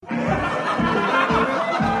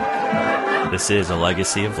This is a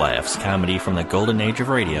legacy of laughs, comedy from the golden age of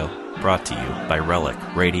radio, brought to you by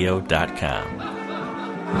RelicRadio.com.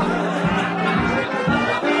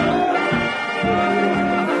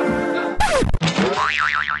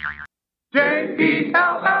 J-E-L-L-O.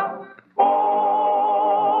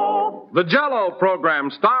 The Jell-O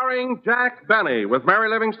program starring Jack Benny with Mary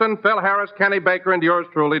Livingston, Phil Harris, Kenny Baker, and yours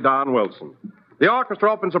truly, Don Wilson. The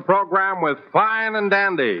orchestra opens the program with Fine and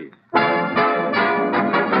Dandy.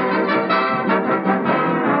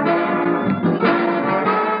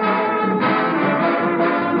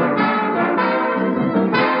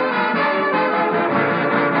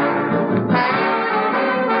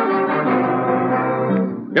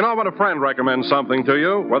 You know, when a friend recommends something to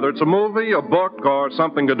you, whether it's a movie, a book, or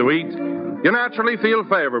something good to eat, you naturally feel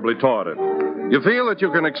favorably toward it. You feel that you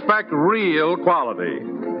can expect real quality.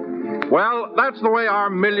 Well, that's the way our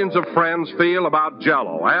millions of friends feel about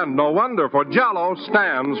Jell-O, and no wonder, for Jell-O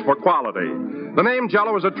stands for quality. The name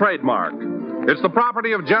Jell-O is a trademark. It's the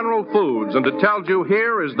property of General Foods, and it tells you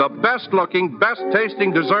here is the best-looking,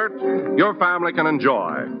 best-tasting dessert your family can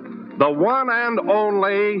enjoy. The one and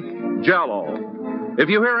only Jell-O. If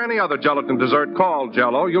you hear any other gelatin dessert called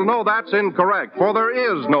Jell-O, you'll know that's incorrect, for there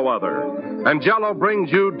is no other. And Jell-O brings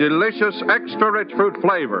you delicious, extra-rich fruit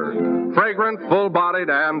flavor, fragrant, full-bodied,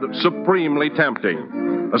 and supremely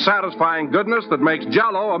tempting. A satisfying goodness that makes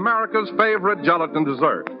Jell-O America's favorite gelatin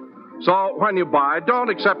dessert. So when you buy, don't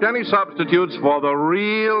accept any substitutes for the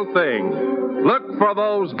real thing. Look for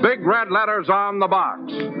those big red letters on the box.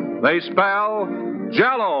 They spell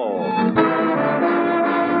Jell-O.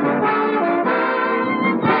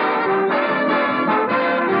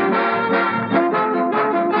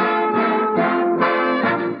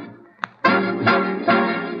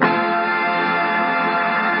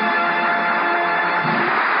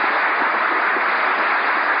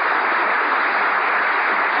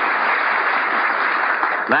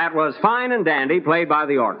 That was Fine and Dandy, played by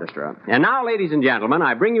the orchestra. And now, ladies and gentlemen,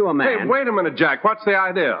 I bring you a man... Hey, wait a minute, Jack. What's the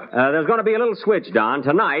idea? There's going to be a little switch, Don.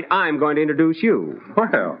 Tonight, I'm going to introduce you.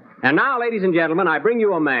 Well... And now, ladies and gentlemen, I bring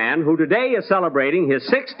you a man who today is celebrating his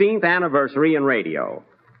 16th anniversary in radio.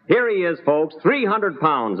 Here he is, folks, 300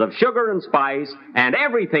 pounds of sugar and spice and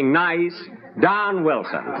everything nice, Don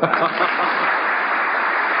Wilson.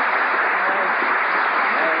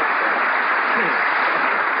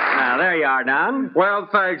 Now, there you are, Don. Well,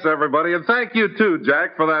 thanks, everybody, and thank you, too,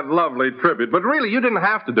 Jack, for that lovely tribute. But really, you didn't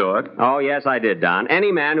have to do it. Oh, yes, I did, Don.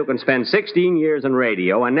 Any man who can spend 16 years in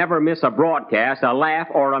radio and never miss a broadcast, a laugh,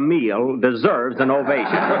 or a meal deserves an ovation.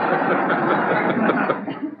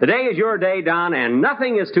 Today is your day, Don, and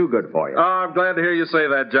nothing is too good for you. Oh, I'm glad to hear you say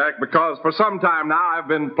that, Jack, because for some time now I've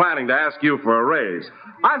been planning to ask you for a raise.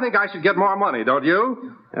 I think I should get more money, don't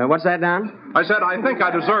you? What's that, Don? I said I think I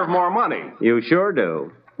deserve more money. You sure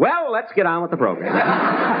do. Well, let's get on with the program.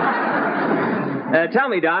 Tell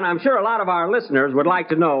me, Don, I'm sure a lot of our listeners would like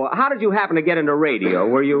to know, how did you happen to get into radio?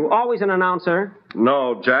 Were you always an announcer?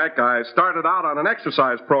 No, Jack. I started out on an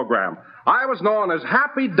exercise program. I was known as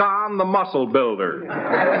Happy Don the Muscle Builder.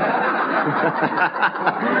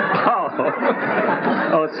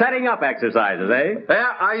 Oh, setting up exercises, eh?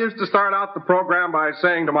 Yeah, I used to start out the program by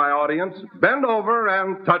saying to my audience, bend over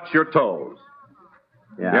and touch your toes.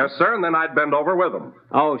 Yeah. Yes, sir, and then I'd bend over with them.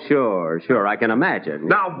 Oh, sure, I can imagine.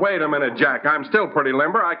 Now, wait a minute, Jack. I'm still pretty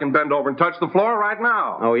limber. I can bend over and touch the floor right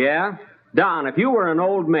now. Oh, yeah? Don, if you were an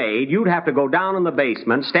old maid, you'd have to go down in the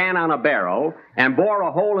basement, stand on a barrel, and bore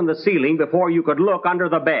a hole in the ceiling before you could look under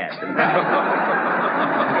the bed.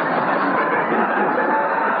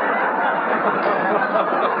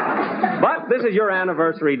 But this is your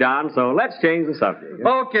anniversary, Don, so let's change the subject.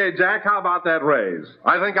 Okay, Jack, how about that raise?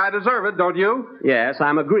 I think I deserve it, don't you? Yes,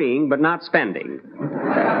 I'm agreeing, but not spending.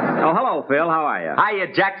 Oh, hello, Phil. How are you?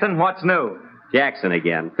 Hiya, Jackson. What's new? Jackson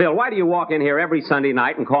again. Phil, why do you walk in here every Sunday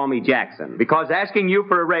night and call me Jackson? Because asking you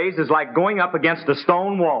for a raise is like going up against a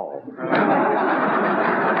stone wall.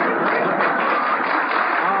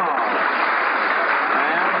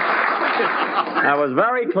 That was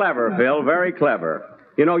very clever, Phil, very clever.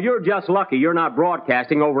 You know, you're just lucky you're not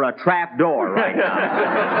broadcasting over a trap door right now.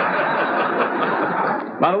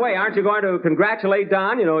 By the way, aren't you going to congratulate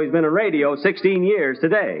Don? You know, he's been in radio 16 years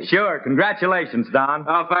today. Sure. Congratulations, Don.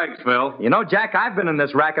 Oh, thanks, Phil. You know, Jack, I've been in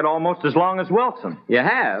this racket almost as long as Wilson. You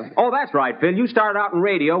have? Oh, that's right, Phil. You started out in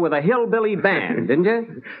radio with a hillbilly band, didn't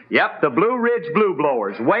you? Yep, the Blue Ridge Blue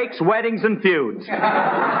Blowers. Wakes, weddings, and feuds.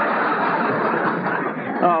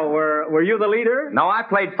 Oh, were you the leader? No, I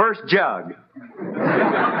played first jug.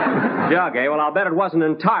 Jug, eh? Well, I'll bet it wasn't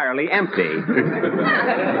entirely empty.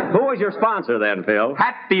 Who was your sponsor then, Phil?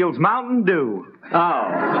 Hatfield's Mountain Dew.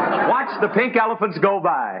 Oh. Watch the pink elephants go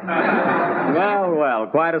by. Well,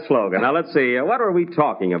 quite a slogan. Now, let's see. What are we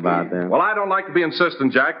talking about there? Well, I don't like to be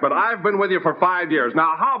insistent, Jack, but I've been with you for 5 years.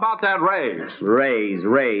 Now, how about that raise?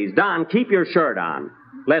 Raise. Don, keep your shirt on.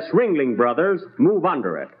 Les Ringling Brothers, move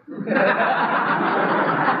under it.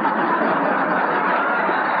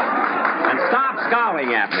 And stop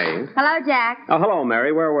scowling at me. Hello, Jack. Oh, hello,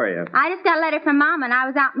 Mary. Where were you? I just got a letter from Mama, and I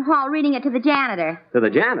was out in the hall reading it to the janitor. To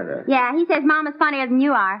the janitor? Yeah, he says Mama's funnier than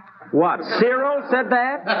you are. What, Cyril said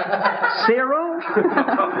that? Cyril?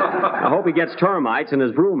 I hope he gets termites in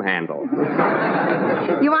his broom handle.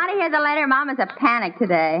 You want to hear the letter? Mama's a panic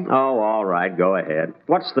today. Oh, all right. Go ahead.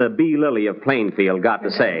 What's the B. Lily of Plainfield got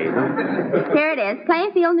to say? Here it is.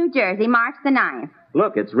 Plainfield, New Jersey, March the 9th.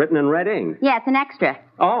 Look, it's written in red ink. Yeah, it's an extra.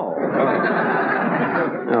 Oh.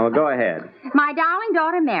 Oh, go ahead. My darling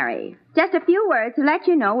daughter, Mary. Just a few words to let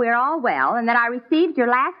you know we're all well and that I received your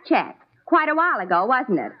last check. Quite a while ago,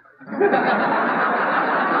 wasn't it?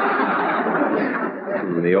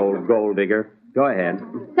 The old gold digger. Go ahead.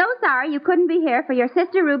 So sorry you couldn't be here for your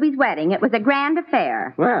sister Ruby's wedding. It was a grand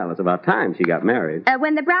affair. Well, it's about time she got married.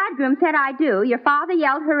 When the bridegroom said I do, your father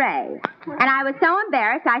yelled hooray. And I was so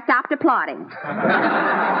embarrassed I stopped applauding.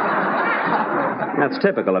 That's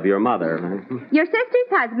typical of your mother. Your sister's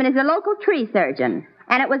husband is a local tree surgeon.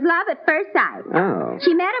 And it was love at first sight. Oh.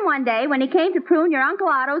 She met him one day when he came to prune your Uncle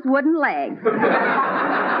Otto's wooden leg.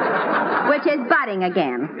 Which is budding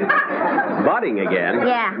again. Budding again?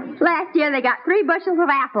 Yeah. Last year they got 3 bushels of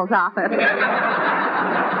apples off it.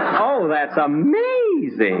 Oh, that's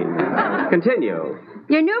amazing. Continue.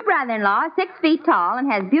 Your new brother-in-law is 6 feet tall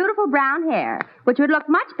and has beautiful brown hair, which would look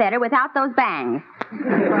much better without those bangs.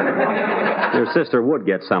 Your sister would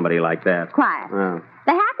get somebody like that. Quiet. Oh.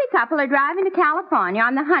 The happy couple are driving to California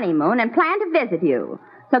on the honeymoon and plan to visit you.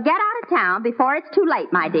 So get out of town before it's too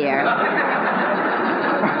late, my dear.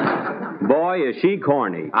 Boy, is she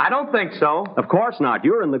corny. I don't think so. Of course not.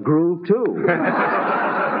 You're in the groove, too.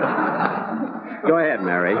 Go ahead,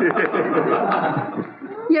 Mary.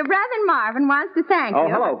 Your brother Marvin wants to thank you. Oh,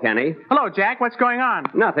 hello, Kenny. Hello, Jack. What's going on?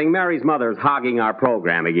 Nothing. Mary's mother's hogging our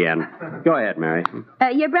program again. Go ahead, Mary.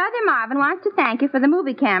 Your brother Marvin wants to thank you for the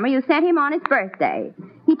movie camera you sent him on his birthday.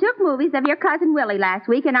 He took movies of your cousin Willie last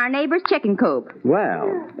week in our neighbor's chicken coop.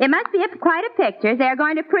 Well. It must be quite a picture. They're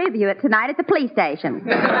going to preview it tonight at the police station.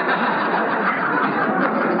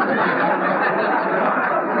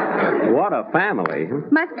 What a family.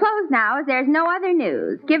 Must close now as there's no other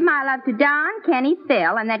news. Give my love to Don, Kenny,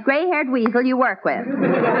 Phil, and that gray-haired weasel you work with.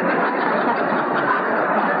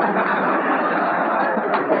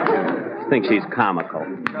 I think she's comical.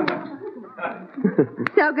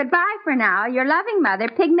 So goodbye for now. Your loving mother,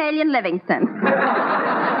 Pygmalion Livingston.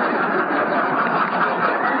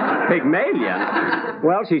 Pygmalion?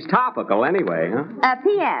 Well, she's topical anyway, huh?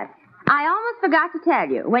 P.S. I almost forgot to tell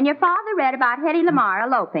you. When your father read about Hedy Lamarr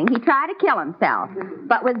eloping, he tried to kill himself,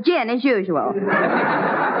 but with gin as usual.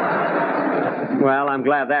 Well, I'm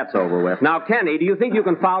glad that's over with. Now, Kenny, do you think you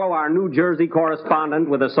can follow our New Jersey correspondent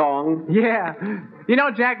with a song? Yeah. You know,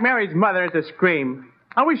 Jack, Mary's mother is a scream.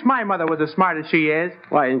 I wish my mother was as smart as she is.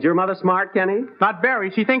 Why, isn't your mother smart, Kenny? Not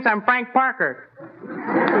very. She thinks I'm Frank Parker.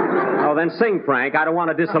 Oh, then sing, Frank. I don't want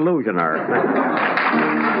to disillusion her.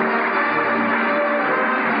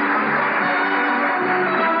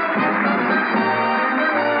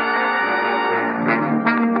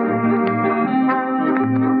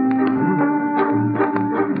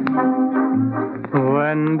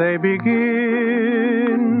 When they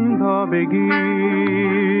begin to begin,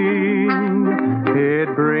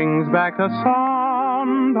 it brings back the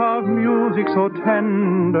sound of music so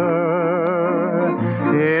tender.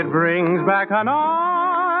 It brings back a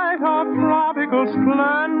night of tropical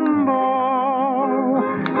splendor.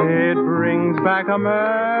 It brings back a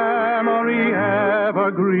memory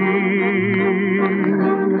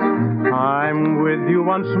evergreen. I'm with you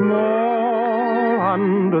once more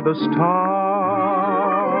under the stars,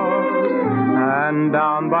 and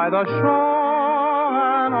down by the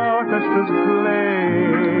shore an orchestra's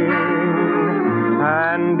playing,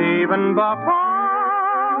 and even the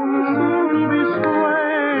palms seem to be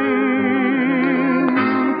swaying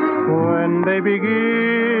when they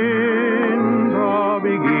begin to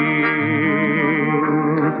begin.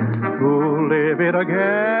 To live it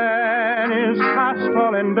again is past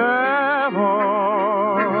all endeavor,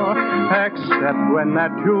 except when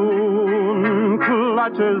that tune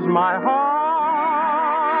clutches my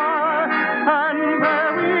heart, and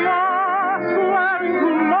there we are, swearing to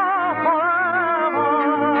love forever,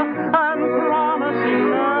 and promise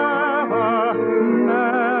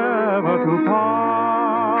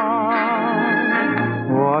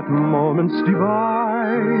moments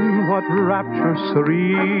divine, what rapture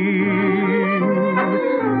serene,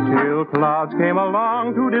 till clouds came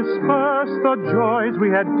along to disperse the joys we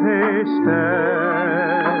had tasted.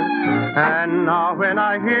 And now when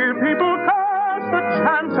I hear people curse the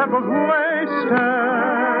chance that was wasted,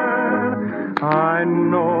 I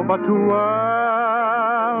know but too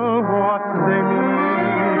well what they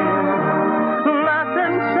mean. Let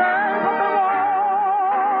them say what they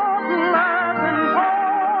want, let them talk.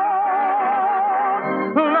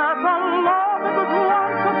 Let the love that was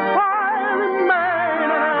once a fire remain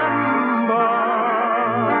an ember.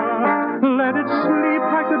 Let it sleep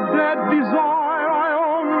like a dead desire I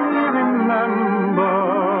only remember.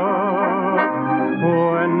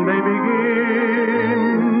 When they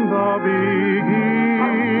begin the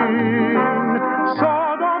begin. So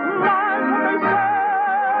don't mind what they say,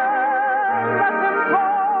 let them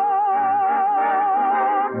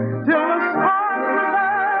talk, till the stars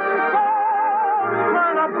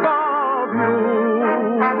return above you,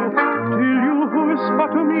 till you whisper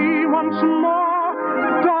to me once more,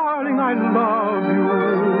 darling, I love you,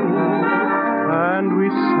 and we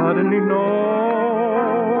suddenly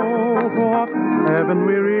know what heaven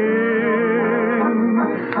we're in,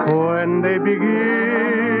 when they begin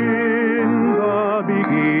the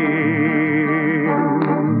begin,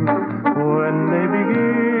 when they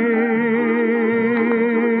begin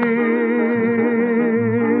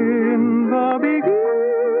the begin.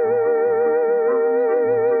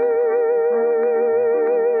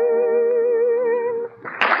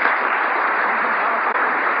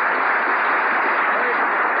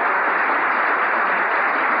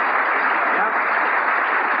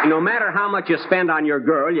 No matter how much you spend on your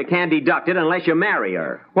girl, you can't deduct it unless you marry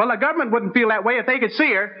her. Well, the government wouldn't feel that way if they could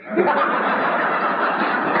see her.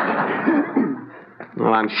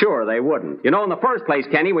 Well, I'm sure they wouldn't. You know, in the first place,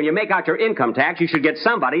 Kenny, when you make out your income tax, you should get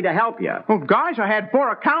somebody to help you. Oh, gosh, I had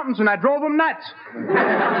 4 accountants and I drove them nuts.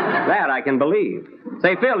 That I can believe.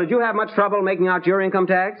 Say, Phil, did you have much trouble making out your income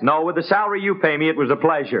tax? No, with the salary you pay me, it was a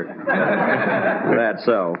pleasure. That's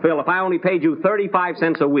so. Phil, if I only paid you 35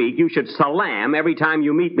 cents a week, you should salam every time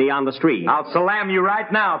you meet me on the street. I'll salam you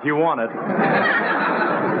right now if you want it.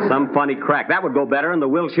 Some funny crack. That would go better in the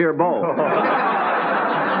Wilshire Bowl.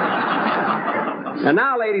 And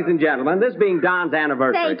now, ladies and gentlemen, this being Don's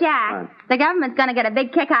anniversary... Say, Jack, the government's going to get a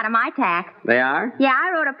big kick out of my tax. They are? Yeah,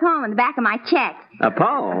 I wrote a poem in the back of my check. A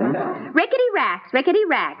poem? Rickety racks,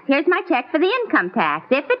 here's my check for the income tax.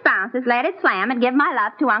 If it bounces, let it slam and give my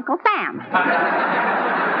love to Uncle Sam. Well, that's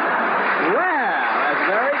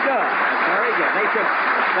very good. That's very good.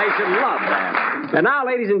 They should love that. And now,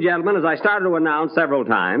 ladies and gentlemen, as I started to announce several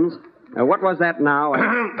times... what was that now?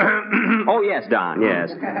 Oh, yes, Don,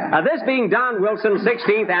 yes. This being Don Wilson's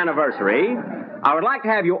 16th anniversary, I would like to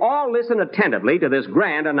have you all listen attentively to this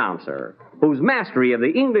grand announcer, whose mastery of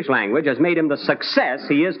the English language has made him the success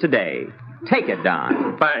he is today. Take it,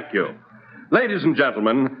 Don. Thank you. Ladies and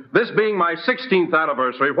gentlemen, this being my 16th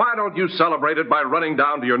anniversary, why don't you celebrate it by running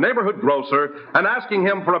down to your neighborhood grocer and asking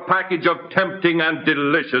him for a package of tempting and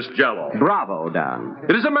delicious Jell-O? Bravo, Don.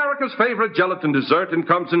 It is America's favorite gelatin dessert and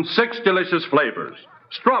comes in 6 delicious flavors.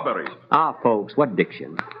 Strawberry. Ah, folks, what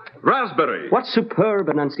diction. Raspberry. What superb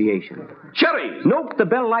enunciation. Cherry. Note the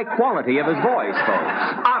bell-like quality of his voice,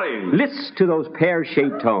 folks. Orange. Listen to those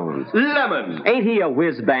pear-shaped tones. Lemon. Ain't he a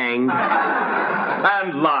whiz-bang?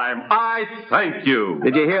 And lime. I thank you.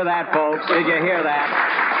 Did you hear that, folks? Did you hear that?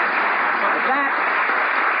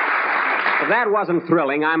 If that wasn't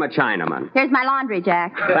thrilling, I'm a Chinaman. Here's my laundry,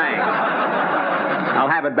 Jack. Thanks. I'll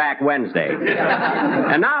have it back Wednesday.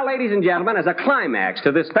 And now, ladies and gentlemen, as a climax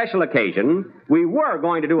to this special occasion, we were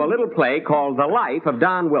going to do a little play called The Life of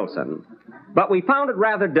Don Wilson. But we found it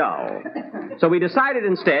rather dull. So we decided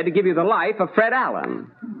instead to give you the life of Fred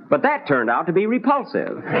Allen. But that turned out to be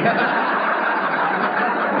repulsive.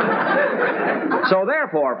 So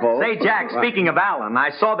therefore, folks... Say, Jack, speaking of Allen, I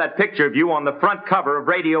saw that picture of you on the front cover of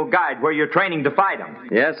Radio Guide where you're training to fight him.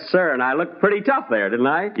 Yes, sir, and I looked pretty tough there, didn't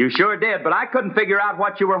I? You sure did, but I couldn't figure out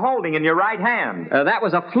what you were holding in your right hand. That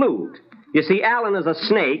was a flute. You see, Allen is a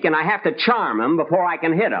snake, and I have to charm him before I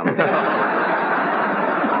can hit him.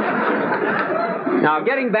 Now,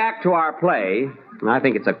 getting back to our play, I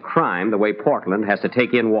think it's a crime the way Portland has to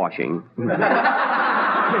take in washing.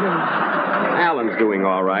 Allen's doing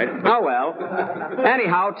all right. Oh, well.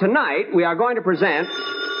 Anyhow, tonight we are going to present...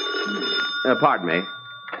 pardon me.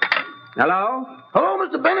 Hello? Hello,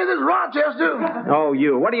 Mr. Benny. This is Rochester. Oh,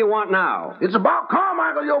 you. What do you want now? It's about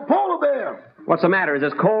Carmichael, your polar bear. What's the matter? Is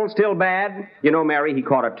his cold still bad? You know, Mary, he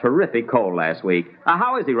caught a terrific cold last week.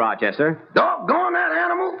 How is he, Rochester? Doggone that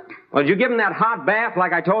animal. Well, did you give him that hot bath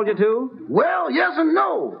like I told you to? Well, yes and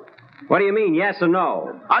no. What do you mean, yes or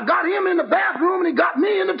no? I got him in the bathroom and he got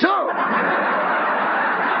me in the tub.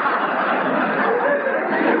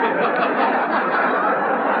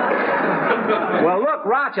 Well, look,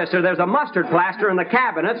 Rochester, there's a mustard plaster in the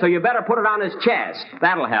cabinet, so you better put it on his chest.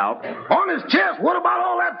 That'll help. On his chest? What about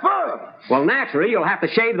all that fur? Well, naturally, you'll have to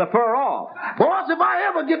shave the fur off. Boss, if I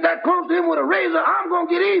ever get that close to him with a razor, I'm going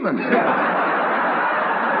to get even.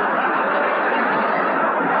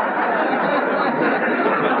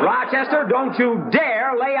 Rochester, don't you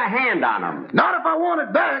dare lay a hand on him. Not if I want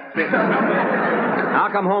it back. I'll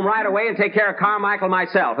come home right away and take care of Carmichael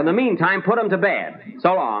myself. In the meantime, put him to bed.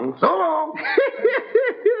 So long. So long.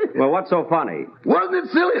 Well, what's so funny? Wasn't it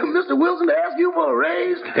silly of Mr. Wilson to ask you for a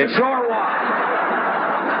raise? It sure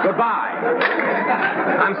was. Goodbye.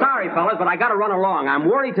 I'm sorry, fellas, but I gotta run along. I'm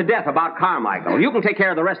worried to death about Carmichael. You can take care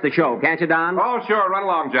of the rest of the show, can't you, Don? Oh, sure. Run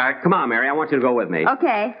along, Jack. Come on, Mary. I want you to go with me.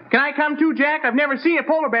 Okay. Can I come too, Jack? I've never seen a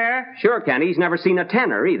polar bear. Sure, Kenny. He's never seen a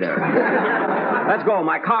tenor either. Let's go.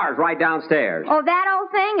 My car's right downstairs. Oh, that old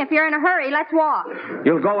thing? If you're in a hurry, let's walk.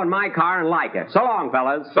 You'll go in my car and like it. So long,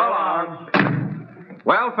 fellas. So long.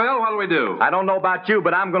 Well, Phil, what'll we do? I don't know about you,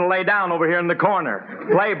 but I'm going to lay down over here in the corner.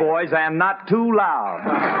 Play, boys, and not too loud.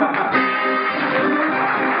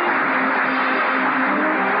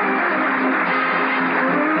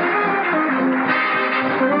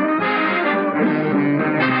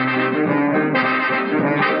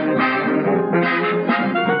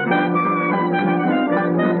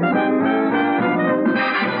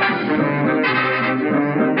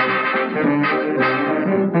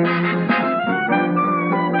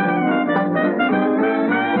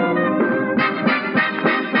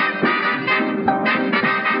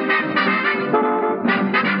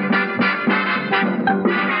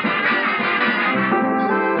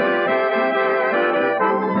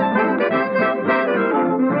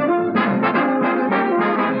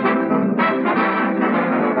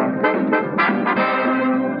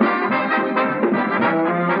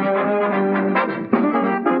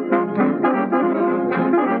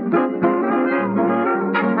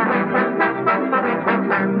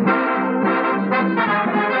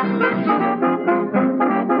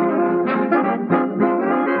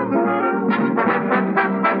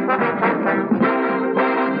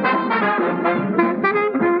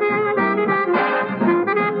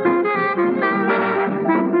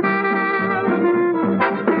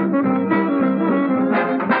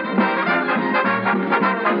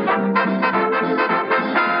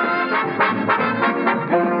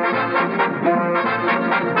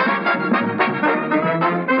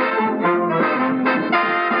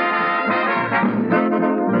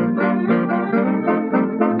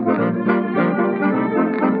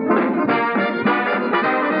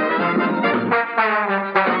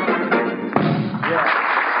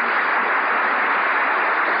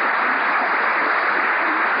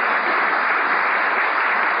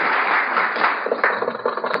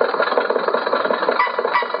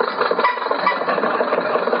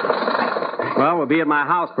 We'll be at my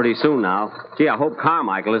house pretty soon now. Gee, I hope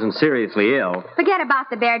Carmichael isn't seriously ill. Forget about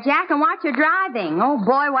the bear, Jack, and watch your driving. Oh,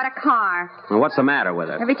 boy, what a car. Well, what's the matter with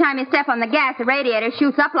it? Every time you step on the gas, the radiator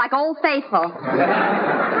shoots up like Old Faithful.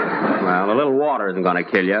 Well, a little water isn't going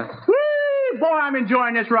to kill you. Woo! Boy, I'm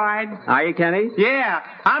enjoying this ride. Are you, Kenny? Yeah,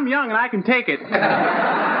 I'm young and I can take it.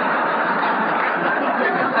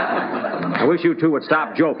 I wish you two would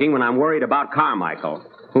stop joking when I'm worried about Carmichael.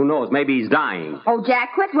 Who knows, maybe he's dying. Oh,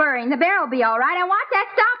 Jack, quit worrying. The bear will be all right. And watch that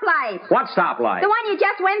stoplight. What stoplight? The one you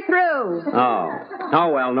just went through. Oh,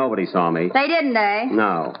 well, nobody saw me. They didn't, eh?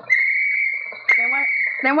 No.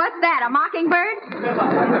 Then what's that, a mockingbird?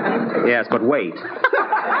 Yes, but wait.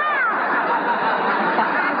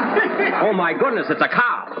 Oh, my goodness, it's a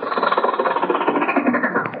cow.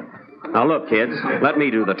 Now, look, kids, let me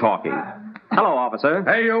do the talking. Hello, officer.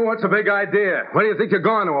 Hey, you, what's the big idea? Where do you think you're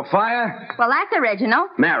going, to a fire? Well, that's original.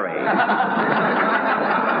 Mary.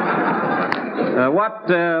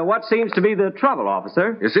 What seems to be the trouble,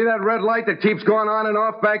 officer? You see that red light that keeps going on and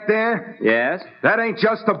off back there? Yes? That ain't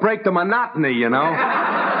just to break the monotony, you know.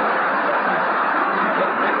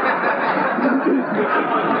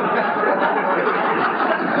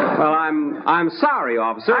 Well, I'm sorry,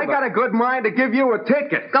 officer. I got a good mind to give you a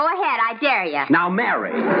ticket. Go ahead, I dare you. Now,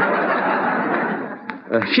 Mary.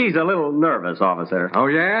 She's a little nervous, officer. Oh,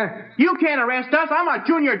 yeah? You can't arrest us. I'm a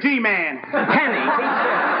junior G-man. Kenny,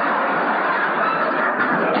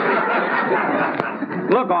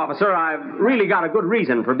 Look, officer, I've really got a good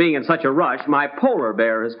reason for being in such a rush. My polar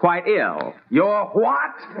bear is quite ill. Your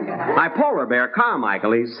what? My polar bear,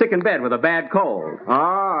 Carmichael, he's sick in bed with a bad cold.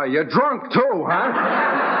 Ah, you're drunk, too, huh?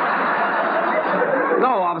 No,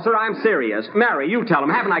 officer, I'm serious. Mary, you tell him.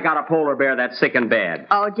 Haven't I got a polar bear that's sick in bed?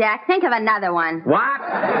 Oh, Jack, think of another one. What?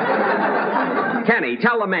 Kenny,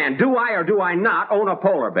 tell the man, do I or do I not own a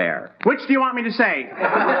polar bear? Which do you want me to say?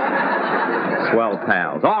 Swell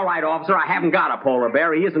pals. All right, officer, I haven't got a polar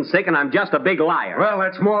bear. He isn't sick, and I'm just a big liar. Well,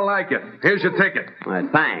 that's more like it. Here's your ticket.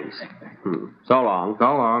 Thanks. So long. So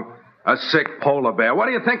long. A sick polar bear. What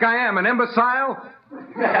do you think I am, an imbecile?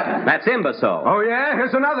 That's imbecile. Oh, yeah?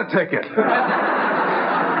 Here's another ticket.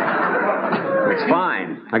 It's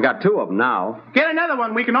fine. I got 2 of them now. Get another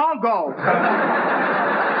one. We can all go.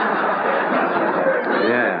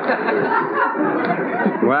 Yeah.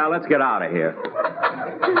 Well, let's get out of here.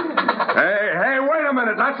 Hey, wait a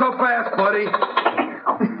minute. Not so fast, buddy.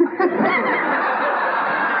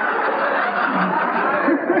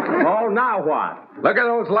 Oh, now what? Look at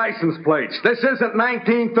those license plates. This isn't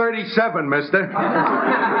 1937, mister.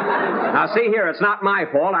 Now, see here, it's not my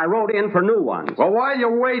fault. I wrote in for new ones. Well, while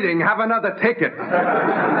you're waiting, have another ticket.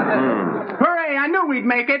 Hooray, I knew we'd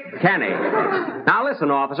make it. Kenny. Now,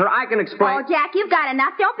 listen, officer, I can explain... Oh, Jack, you've got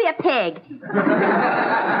enough. Don't be a pig.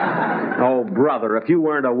 Oh, brother, if you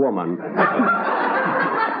weren't a woman...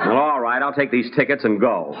 Well, all right, I'll take these tickets and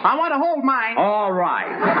go. I want to hold mine. All right.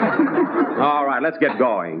 All right, let's get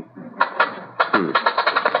going.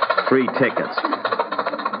 3 tickets.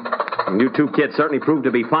 You 2 kids certainly proved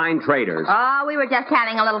to be fine traders. Oh, we were just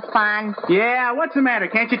having a little fun. Yeah, what's the matter?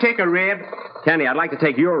 Can't you take a rib? Kenny, I'd like to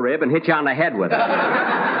take your rib and hit you on the head with it.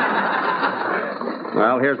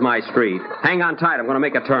 Well, here's my street. Hang on tight, I'm going to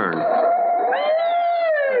make a turn.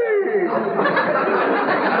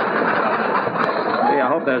 I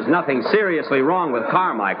hope there's nothing seriously wrong with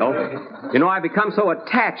Carmichael. You know, I've become so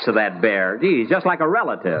attached to that bear. Gee, he's just like a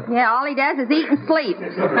relative. Yeah, all he does is eat and sleep.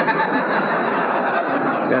 Just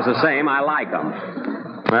the same, I like him.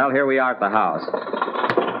 Well, here we are at the house.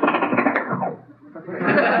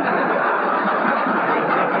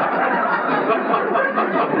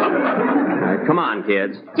 Come on,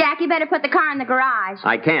 kids. Jack, you better put the car in the garage.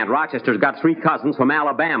 I can't. Rochester's got 3 cousins from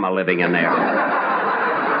Alabama living in there.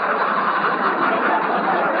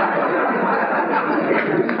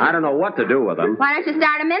 I don't know what to do with them. Why don't you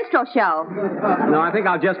start a minstrel show? No, I think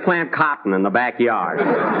I'll just plant cotton in the backyard.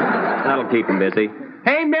 That'll keep them busy.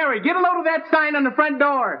 Hey, Mary, get a load of that sign on the front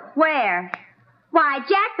door. Where? Why,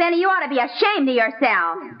 Jack Benny, you ought to be ashamed of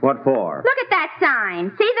yourself. What for? Look at that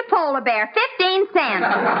sign. See the polar bear, 15 cents.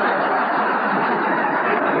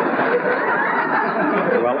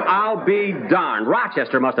 Well, I'll be darned.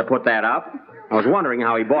 Rochester must have put that up. I was wondering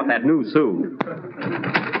how he bought that new suit.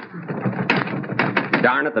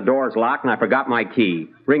 Darn it, the door's locked and I forgot my key.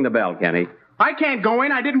 Ring the bell, Kenny. I can't go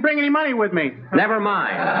in. I didn't bring any money with me. Never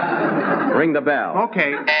mind. Ring the bell.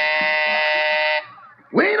 Okay.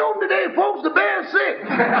 We ain't open today, folks. The bear's sick.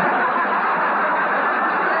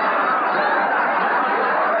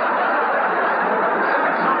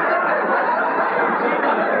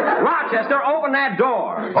 Rochester, open that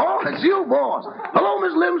door. Oh, it's you, boss. Hello,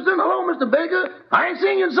 Miss Livingston. Hello, Mr. Baker. I ain't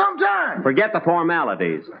seen you in some time. Forget the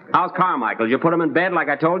formalities. How's Carmichael? You put him in bed like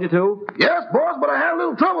I told you to? Yes, boss, but I had a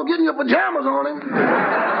little trouble getting your pajamas on him.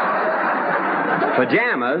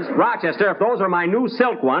 Pajamas? Rochester, if those are my new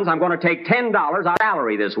silk ones, I'm going to take $10 out of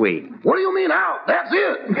salary this week. What do you mean out? That's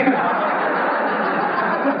it.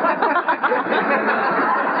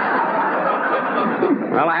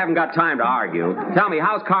 Well, I haven't got time to argue. Tell me,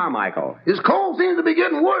 how's Carmichael? His cold seems to be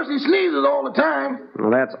getting worse. He sneezes all the time.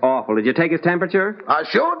 Well, that's awful. Did you take his temperature? I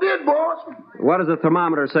sure did, boss. What does the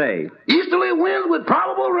thermometer say? Easterly winds with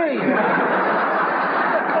probable rain.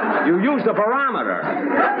 You used a barometer.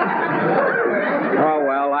 Oh,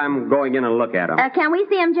 well, I'm going in and look at him. Can we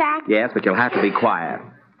see him, Jack? Yes, but you'll have to be quiet.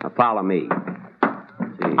 Now, follow me.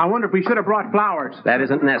 I wonder if we should have brought flowers. That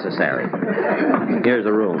isn't necessary. Here's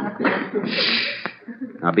the room. Shh.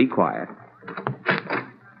 Now, be quiet.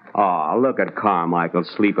 Oh, look at Carmichael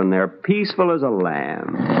sleeping there, peaceful as a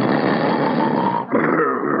lamb.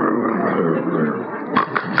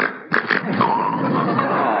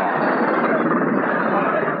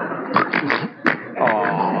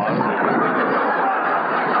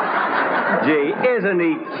 Gee, isn't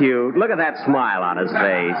he cute? Look at that smile on his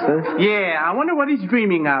face. Huh? Yeah, I wonder what he's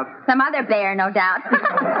dreaming of. Some other bear, no doubt.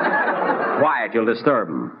 Quiet, you'll disturb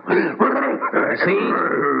him. See?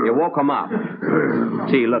 You woke him up.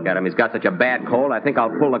 Gee, look at him. He's got such a bad cold, I think I'll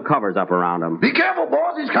pull the covers up around him. Be careful,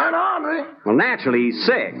 boss. He's kind of ornery. Well, naturally, he's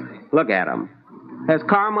sick. Look at him. Has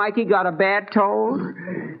Carmichael got a bad cold?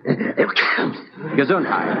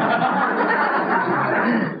 Gesundheit.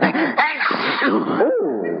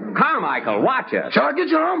 Ooh, Carmichael, watch it. Shall I get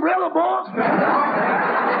your umbrella, boss?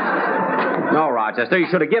 No, Rochester, you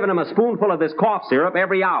should have given him a spoonful of this cough syrup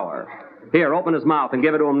every hour. Here, open his mouth and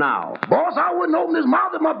give it to him now. Boss, I wouldn't open his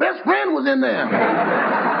mouth if my best friend was in there.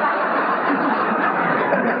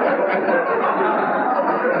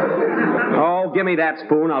 Oh, give me that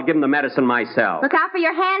spoon. I'll give him the medicine myself. Look out for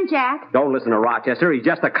your hand, Jack. Don't listen to Rochester. He's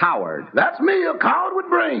just a coward. That's me, a coward with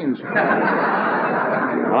brains.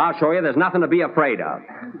 Well, I'll show you there's nothing to be afraid of.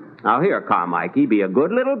 Now, here, Carmichael, be a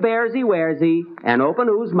good little bearsy-wearsy and open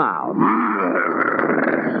whose mouth.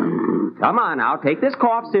 Come on now, take this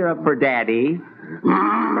cough syrup for Daddy.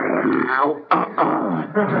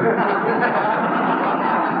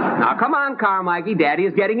 Now, come on, Carmichael. Daddy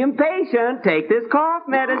is getting impatient. Take this cough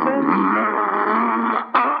medicine.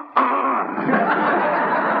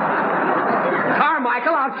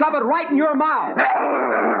 Carmichael, I'll shove it right in your mouth.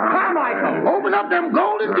 Carmichael! Open up them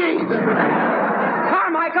golden gates.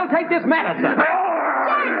 Carmichael, take this medicine.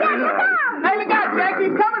 Jack, look out! Hey, look out, Jack.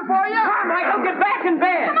 He's coming for you. Carmichael, get back in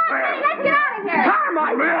bed. Come on, Sonny, let's get out of here.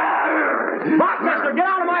 Carmichael! Rochester, get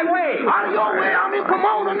out of my way. Out of your way, I'm in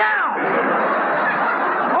Pomona now.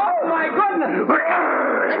 Oh, my goodness.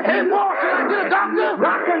 Hey, boss, can I get a doctor?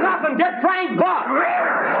 Doctor nothing. Get Frank Buck.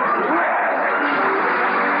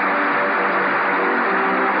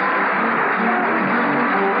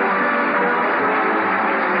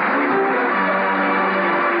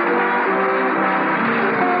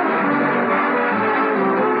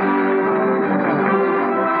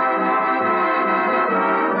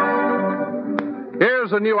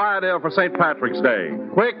 Here's a new idea for St. Patrick's Day.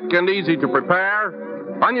 Quick and easy to prepare,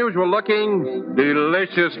 unusual looking,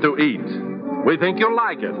 delicious to eat. We think you'll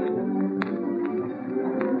like it.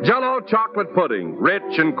 Jell-O chocolate pudding,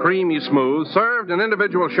 rich and creamy smooth, served in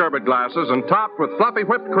individual sherbet glasses and topped with fluffy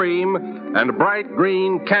whipped cream and bright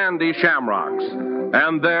green candy shamrocks.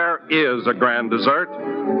 And there is a grand dessert,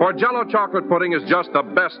 for Jell-O chocolate pudding is just the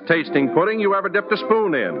best tasting pudding you ever dipped a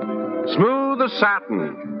spoon in. Smooth as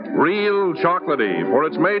satin, real chocolatey, for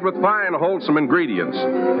it's made with fine, wholesome ingredients.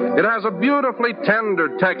 It has a beautifully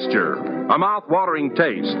tender texture, a mouth-watering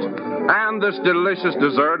taste. And this delicious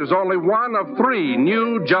dessert is only one of 3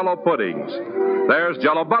 new Jell-O puddings. There's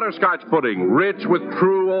Jell-O butterscotch pudding, rich with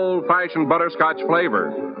true old-fashioned butterscotch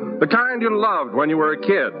flavor, the kind you loved when you were a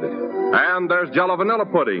kid. And there's Jell-O vanilla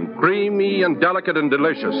pudding, creamy and delicate and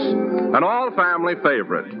delicious, an all-family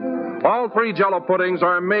favorite. All 3 Jell-O puddings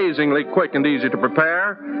are amazingly quick and easy to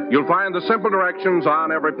prepare. You'll find the simple directions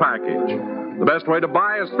on every package. The best way to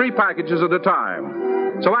buy is 3 packages at a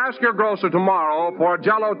time. So ask your grocer tomorrow for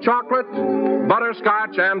Jell-O chocolate,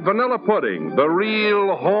 butterscotch, and vanilla pudding, the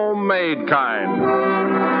real homemade kind.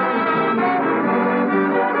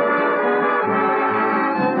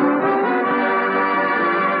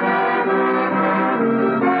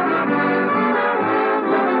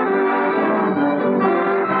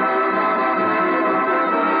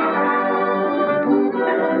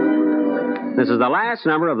 This is the last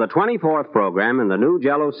number of the 24th program in the new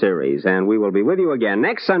Jell-O series, and we will be with you again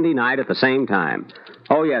next Sunday night at the same time.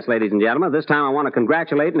 Oh, yes, ladies and gentlemen, this time I want to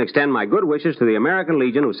congratulate and extend my good wishes to the American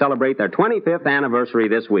Legion who celebrate their 25th anniversary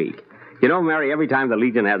this week. You know, Mary, every time the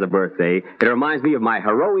Legion has a birthday, it reminds me of my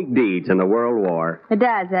heroic deeds in the World War. It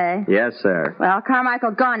does, eh? Yes, sir. Well,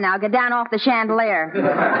 Carmichael's gone now. Get down off the chandelier.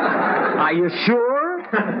 Are you sure?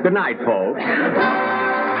 Good night, folks.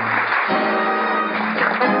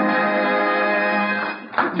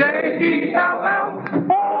 J-E-L-L.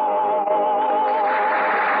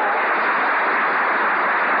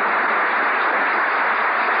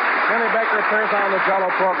 Kenny Baker appears on the Jell-O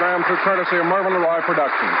program through courtesy of Mervyn LeRoy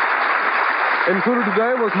Productions. Included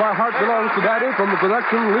today was My Heart Belongs to Daddy from the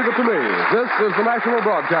production Leave It to Me. This is the National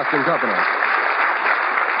Broadcasting Company.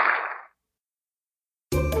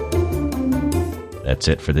 That's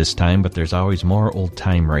it for this time, but there's always more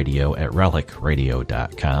old-time radio at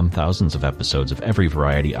relicradio.com. Thousands of episodes of every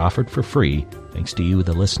variety offered for free, thanks to you,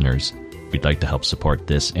 the listeners. If you'd like to help support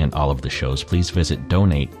this and all of the shows, please visit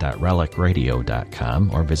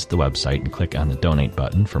donate.relicradio.com or visit the website and click on the donate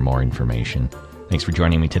button for more information. Thanks for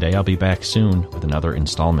joining me today. I'll be back soon with another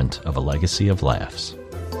installment of A Legacy of Laughs.